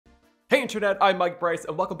Hey Internet, I'm Mike Bryce,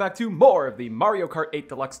 and welcome back to more of the Mario Kart 8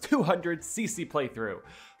 Deluxe 200cc playthrough.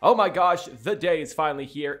 Oh my gosh, the day is finally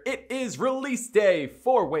here. It is release day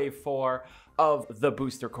for Wave 4 of the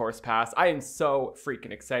Booster Course Pass. I am so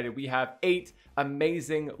freaking excited. We have 8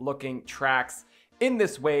 amazing looking tracks in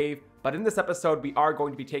this wave, but in this episode, we are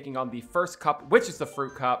going to be taking on the first cup, which is the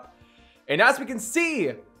Fruit Cup. And as we can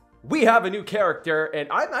see, we have a new character, and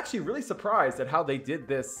I'm actually really surprised at how they did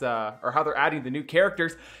this, or how they're adding the new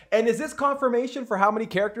characters. And is this confirmation for how many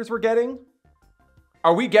characters we're getting?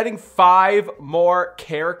 Are we getting 5 more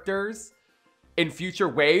characters in future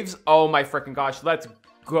waves? Oh my freaking gosh, let's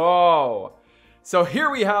go. So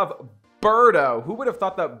here we have Birdo. Who would have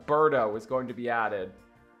thought that Birdo was going to be added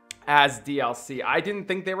as DLC? I didn't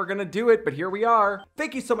think they were going to do it, but here we are.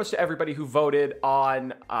 Thank you so much to everybody who voted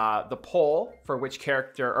on the poll for which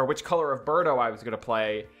character or which color of Birdo I was going to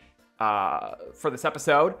play for this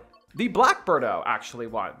episode. The Black Birdo actually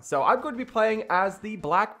won. So I'm going to be playing as the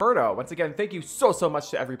Black Birdo. Once again, thank you so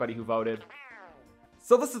much to everybody who voted.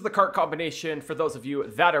 So this is the kart combination. For those of you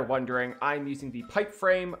that are wondering, I'm using the pipe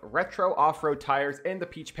frame, retro off-road tires, and the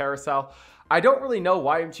peach parasol. I don't really know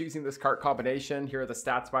why I'm choosing this kart combination. Here are the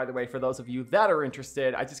stats, by the way, for those of you that are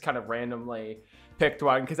interested. I just kind of randomly picked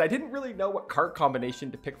one because I didn't really know what kart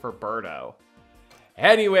combination to pick for Birdo.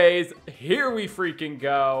 Anyways, here we freaking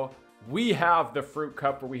go. We have the Fruit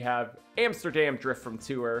Cup where we have Amsterdam Drift from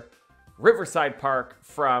Tour, Riverside Park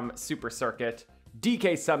from Super Circuit,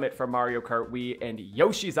 DK Summit from Mario Kart Wii, and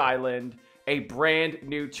Yoshi's Island, a brand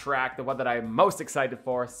new track, the one that I'm most excited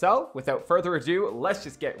for. So, without further ado, let's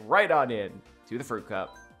just get right on in to the Fruit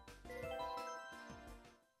Cup.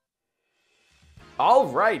 All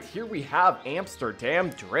right, here we have Amsterdam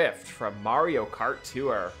Drift from Mario Kart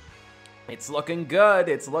Tour. It's looking good,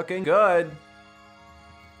 it's looking good.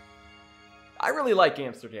 I really like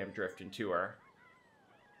Amsterdam Drift in Tour.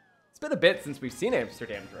 It's been a bit since we've seen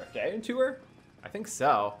Amsterdam Drift, eh, in Tour? I think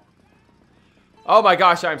so. Oh my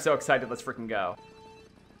gosh, I'm so excited. Let's freaking go.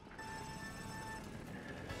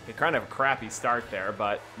 Okay, kind of a crappy start there,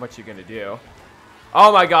 but what you gonna do?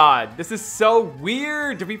 Oh my god, this is so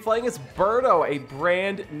weird to be playing as Birdo, a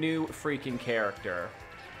brand new freaking character.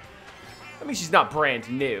 I mean, she's not brand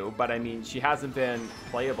new, but I mean, she hasn't been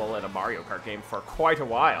playable in a Mario Kart game for quite a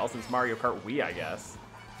while, since Mario Kart Wii, I guess.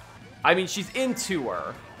 I mean, she's in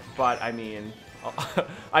Tour, but I mean,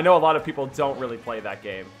 I know a lot of people don't really play that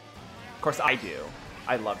game. Of course, I do.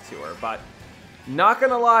 I love Tour, but not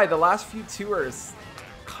gonna lie, the last few tours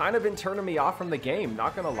kind of been turning me off from the game,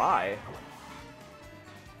 not gonna lie.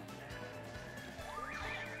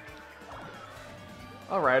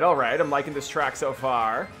 All right, I'm liking this track so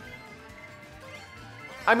far.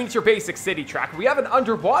 I mean, it's your basic city track. We have an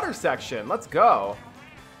underwater section. Let's go.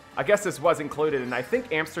 I guess this was included in, I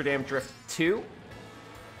think, Amsterdam Drift 2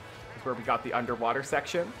 is where we got the underwater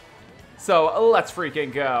section. So let's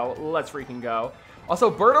freaking go. Let's freaking go.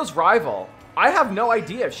 Also, Birdo's rival. I have no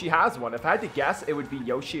idea if she has one. If I had to guess, it would be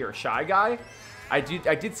Yoshi or Shy Guy. I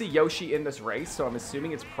did see Yoshi in this race, so I'm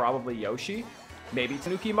assuming it's probably Yoshi. Maybe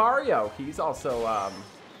Tanuki Mario. He's also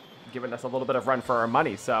giving us a little bit of run for our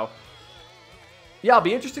money, so yeah, it'll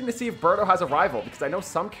be interesting to see if Birdo has a rival, because I know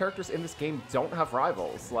some characters in this game don't have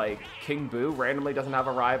rivals. Like, King Boo randomly doesn't have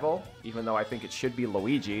a rival, even though I think it should be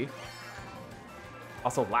Luigi.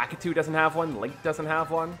 Also, Lakitu doesn't have one, Link doesn't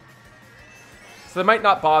have one. So they might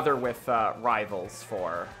not bother with rivals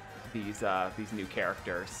for these new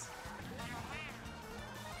characters.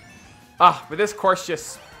 Ah, but this course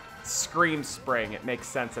just screams spring. It makes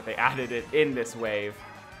sense that they added it in this wave.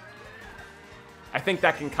 I think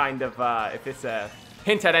that can kind of, if it's a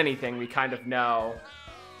hint at anything, we kind of know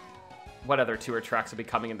what other tour tracks will be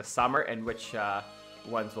coming in the summer and which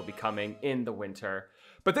ones will be coming in the winter.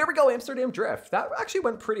 But there we go, Amsterdam Drift. That actually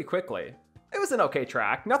went pretty quickly. It was an okay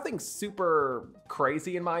track. Nothing super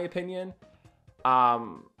crazy in my opinion.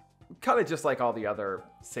 Kind of just like all the other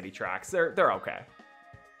city tracks. They're okay.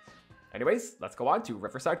 Anyways, let's go on to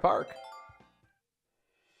Riverside Park.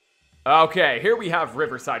 Okay, here we have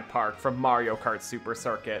Riverside Park from Mario Kart Super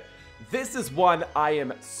Circuit. This is one I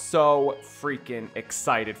am so freaking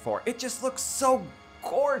excited for. It just looks so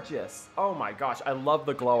gorgeous. Oh my gosh, I love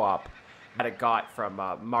the glow up that it got from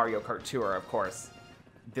Mario Kart Tour, of course.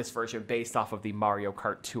 This version based off of the Mario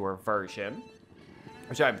Kart Tour version,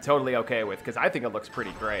 which I'm totally okay with because I think it looks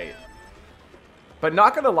pretty great. But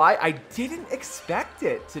not gonna lie, I didn't expect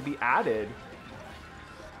it to be added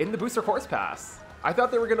in the Booster Course Pass. I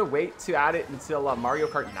thought they were gonna wait to add it until Mario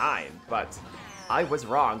Kart 9, but I was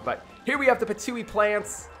wrong. But here we have the Patooey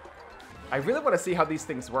plants. I really want to see how these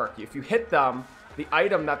things work. If you hit them, the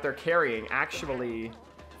item that they're carrying actually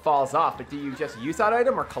falls off, but do you just use that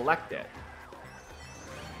item or collect it?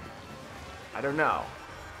 I don't know.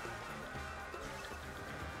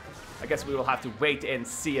 I guess we will have to wait and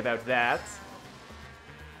see about that.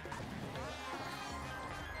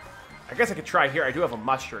 I guess I could try here. I do have a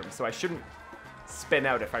mushroom, so I shouldn't spin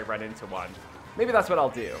out if I run into one. Maybe that's what I'll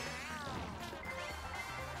do.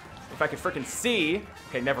 If I could freaking see.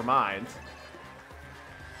 Okay, never mind.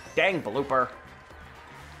 Dang, blooper.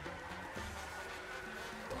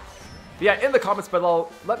 But yeah, in the comments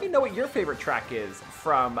below, let me know what your favorite track is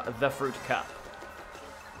from the Fruit Cup.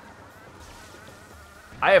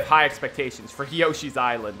 I have high expectations for Yoshi's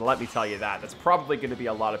Island, let me tell you that. That's probably going to be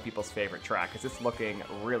a lot of people's favorite track, because it's looking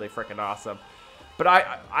really freaking awesome. But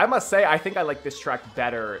I must say, I think I like this track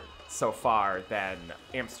better so far than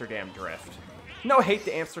Amsterdam Drift. No hate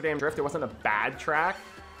to Amsterdam Drift, it wasn't a bad track.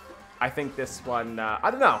 I think this one,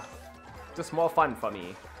 I don't know, just more fun for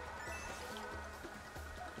me.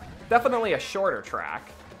 Definitely a shorter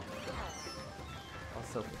track.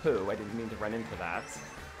 Also, poo, I didn't mean to run into that.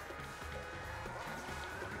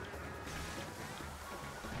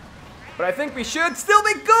 But I think we should still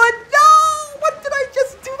be good. No! What did I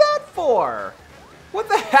just do that for? What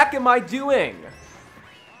the heck am I doing?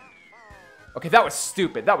 Okay, that was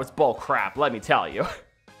stupid. That was bull crap, let me tell you.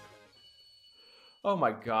 Oh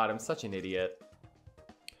my god, I'm such an idiot.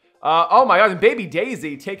 Oh my god, and Baby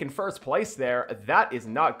Daisy taking first place there. That is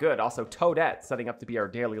not good. Also, Toadette setting up to be our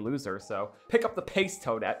daily loser, so pick up the pace,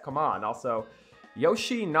 Toadette. Come on. Also,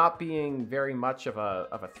 Yoshi not being very much of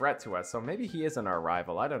a threat to us, so maybe he isn't our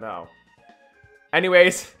rival. I don't know.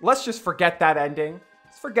 Anyways, let's just forget that ending.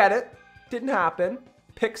 Let's forget it. Didn't happen.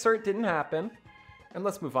 Pixar, it didn't happen. And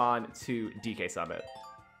let's move on to DK Summit.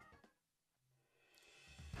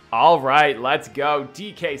 All right, let's go.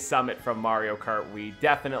 DK Summit from Mario Kart Wii.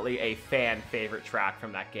 Definitely a fan favorite track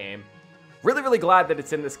from that game. Really, really glad that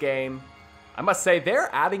it's in this game. I must say, they're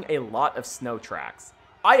adding a lot of snow tracks.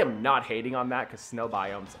 I am not hating on that because snow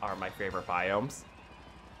biomes are my favorite biomes.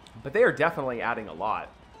 But they are definitely adding a lot.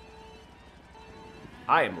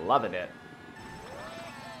 I am loving it.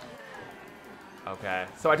 Okay,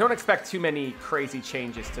 so I don't expect too many crazy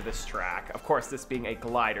changes to this track. Of course, this being a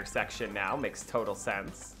glider section now makes total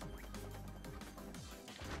sense.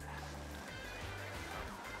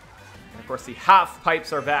 And of course, the half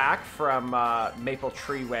pipes are back from Maple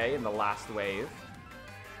Tree Way in the last wave.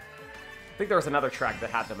 I think there was another track that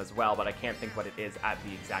had them as well, but I can't think what it is at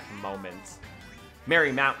the exact moment.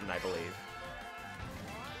 Merry Mountain, I believe.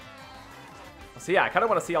 So yeah, I kind of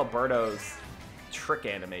want to see Birdo's trick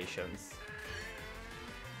animations.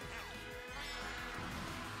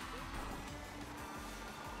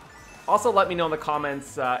 Also, let me know in the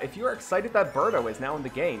comments if you're excited that Birdo is now in the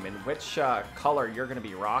game and which color you're going to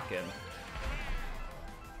be rocking.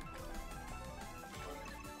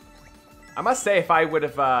 I must say, if I would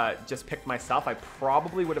have just picked myself, I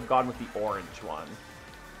probably would have gone with the orange one.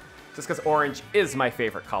 Just because orange is my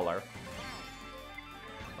favorite color.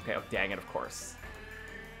 Okay, oh dang it, of course.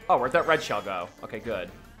 Oh, where'd that red shell go? Okay, good.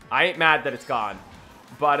 I ain't mad that it's gone.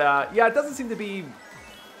 But yeah, it doesn't seem to be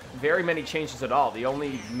very many changes at all. The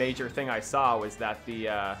only major thing I saw was that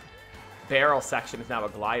the barrel section is now a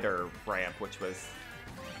glider ramp, which was,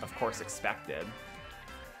 of course, expected.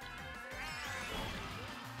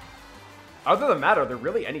 Other than that, are there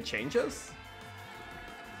really any changes?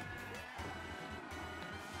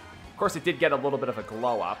 Of course, it did get a little bit of a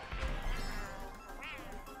glow up.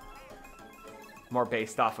 More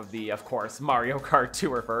based off of the, of course, Mario Kart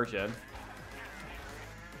Tour version.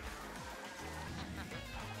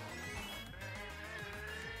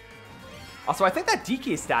 Also, I think that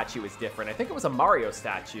DK statue is different. I think it was a Mario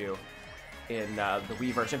statue in the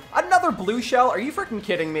Wii version. Another blue shell? Are you freaking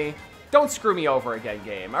kidding me? Don't screw me over again,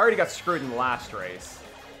 game. I already got screwed in the last race.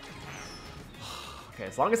 Okay,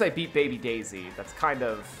 as long as I beat Baby Daisy, that's kind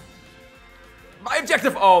of my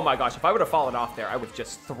objective. Oh my gosh, if I would have fallen off there, I would have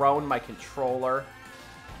just thrown my controller,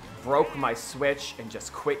 broke my Switch, and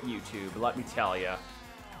just quit YouTube, let me tell you.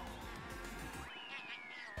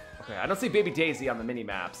 Okay, I don't see Baby Daisy on the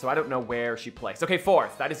mini-map, so I don't know where she placed. Okay,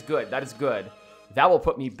 fourth. That is good. That is good. That will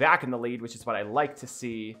put me back in the lead, which is what I like to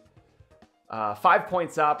see. 5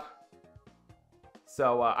 points up.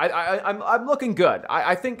 So I'm looking good.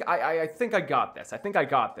 I think I got this. I think I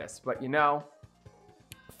got this. But you know,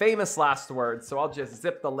 famous last words. So I'll just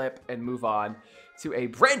zip the lip and move on to a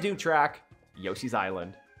brand new track, Yoshi's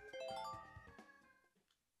Island.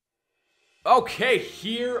 Okay,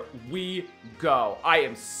 here we go. I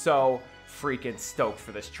am so freaking stoked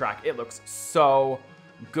for this track. It looks so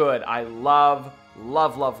good. I love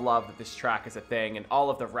that this track is a thing and all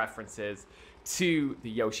of the references to the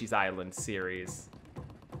Yoshi's Island series.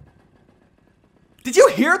 Did you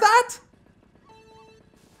hear that?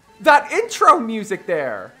 That intro music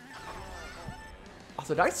there.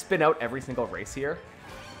 Also, did I spin out every single race here?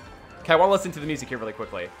 Okay, I want to listen to the music here really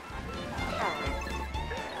quickly.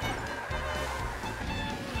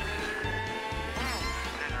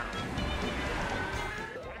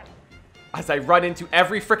 As I run into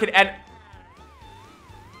every freaking end.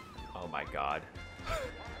 Oh my god.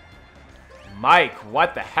 Mike,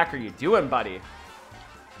 what the heck are you doing, buddy?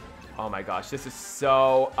 Oh my gosh, this is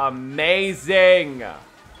so amazing.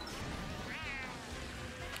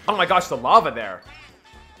 Oh my gosh, the lava there.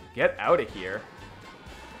 Get out of here.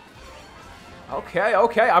 Okay,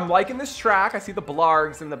 okay, I'm liking this track. I see the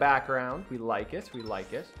blargs in the background. We like it, we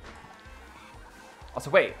like it. Also,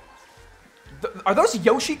 wait. Are those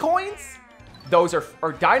Yoshi coins? Those are,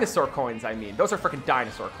 or dinosaur coins, I mean. Those are freaking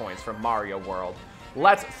dinosaur coins from Mario World.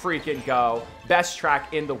 Let's freaking go. Best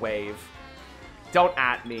track in the wave. Don't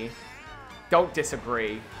at me. Don't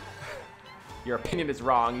disagree. Your opinion is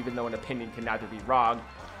wrong, even though an opinion can neither be wrong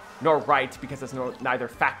nor right, because it's neither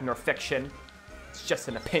fact nor fiction. It's just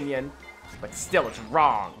an opinion, but still it's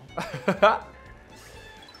wrong.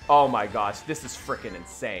 Oh my gosh, this is freaking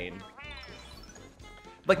insane.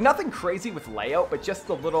 Like, nothing crazy with layout, but just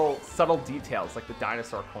the little subtle details, like the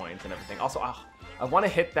dinosaur coins and everything. Also, I want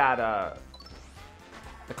to hit that,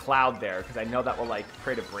 the cloud there, because I know that will, like,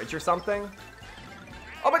 create a bridge or something.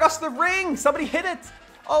 Oh my gosh, the ring! Somebody hit it!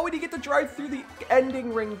 Oh, and you get to drive through the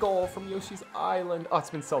ending ring goal from Yoshi's Island. Oh,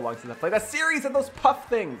 it's been so long since I played that series of those puff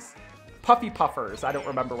things. Puffy puffers, I don't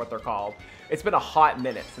remember what they're called. It's been a hot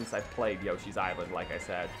minute since I've played Yoshi's Island, like I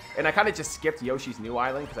said. And I kind of just skipped Yoshi's New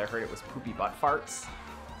Island because I heard it was poopy butt farts.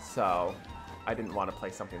 So, I didn't want to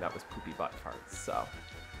play something that was poopy butt farts, so.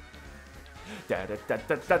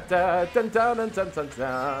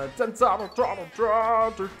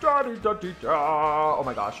 Oh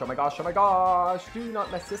my gosh, oh my gosh, oh my gosh. Do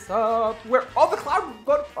not mess this up. Where? Oh, the cloud.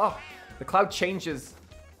 Oh, the cloud changes.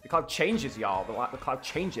 The cloud changes, y'all. The cloud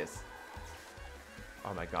changes.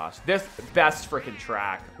 Oh my gosh. This best freaking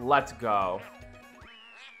track. Let's go.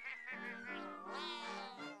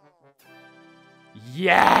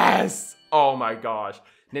 Yes! Oh my gosh.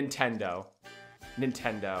 Nintendo.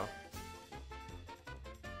 Nintendo.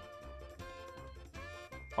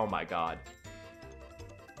 Oh my god.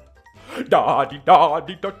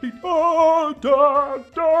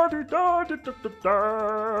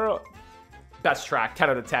 Best track, 10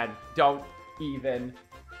 out of 10. Don't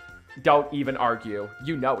even argue.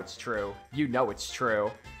 You know it's true. You know it's true.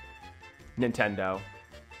 Nintendo.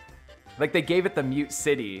 Like, they gave it the Mute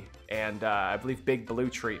City and I believe Big Blue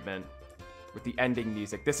treatment with the ending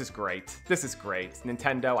music. This is great. This is great.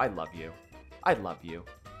 Nintendo, I love you. I love you.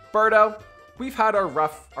 Birdo, we've had our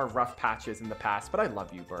rough patches in the past, but I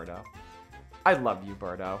love you, Birdo. I love you,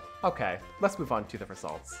 Birdo. Okay, let's move on to the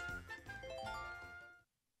results.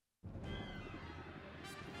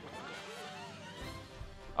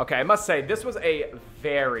 Okay, I must say, this was a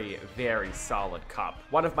very, very solid cup.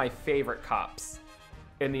 One of my favorite cups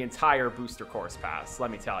in the entire Booster Course Pass,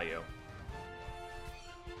 let me tell you.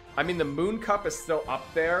 I mean, the Moon Cup is still up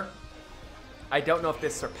there. I don't know if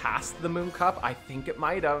this surpassed the Moon Cup. I think it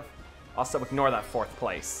might have. Also, ignore that 4th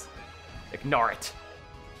place. Ignore it.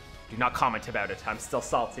 Do not comment about it. I'm still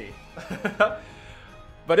salty.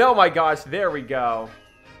 But oh my gosh, there we go.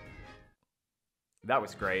 That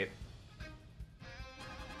was great.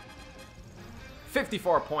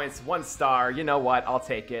 54 points, 1 star. You know what? I'll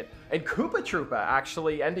take it. And Koopa Troopa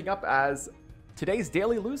actually ending up as today's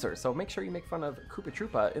daily loser. So make sure you make fun of Koopa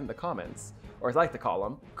Troopa in the comments. Or as I like to call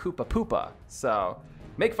him, Koopa Poopa. So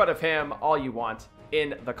make fun of him all you want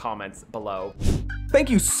in the comments below. Thank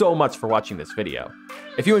you so much for watching this video.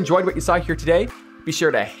 If you enjoyed what you saw here today, be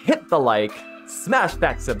sure to hit the like, smash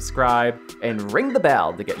that subscribe, and ring the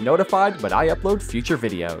bell to get notified when I upload future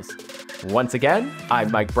videos. Once again,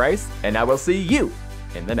 I'm Mike Bryce, and I will see you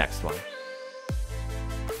in the next one.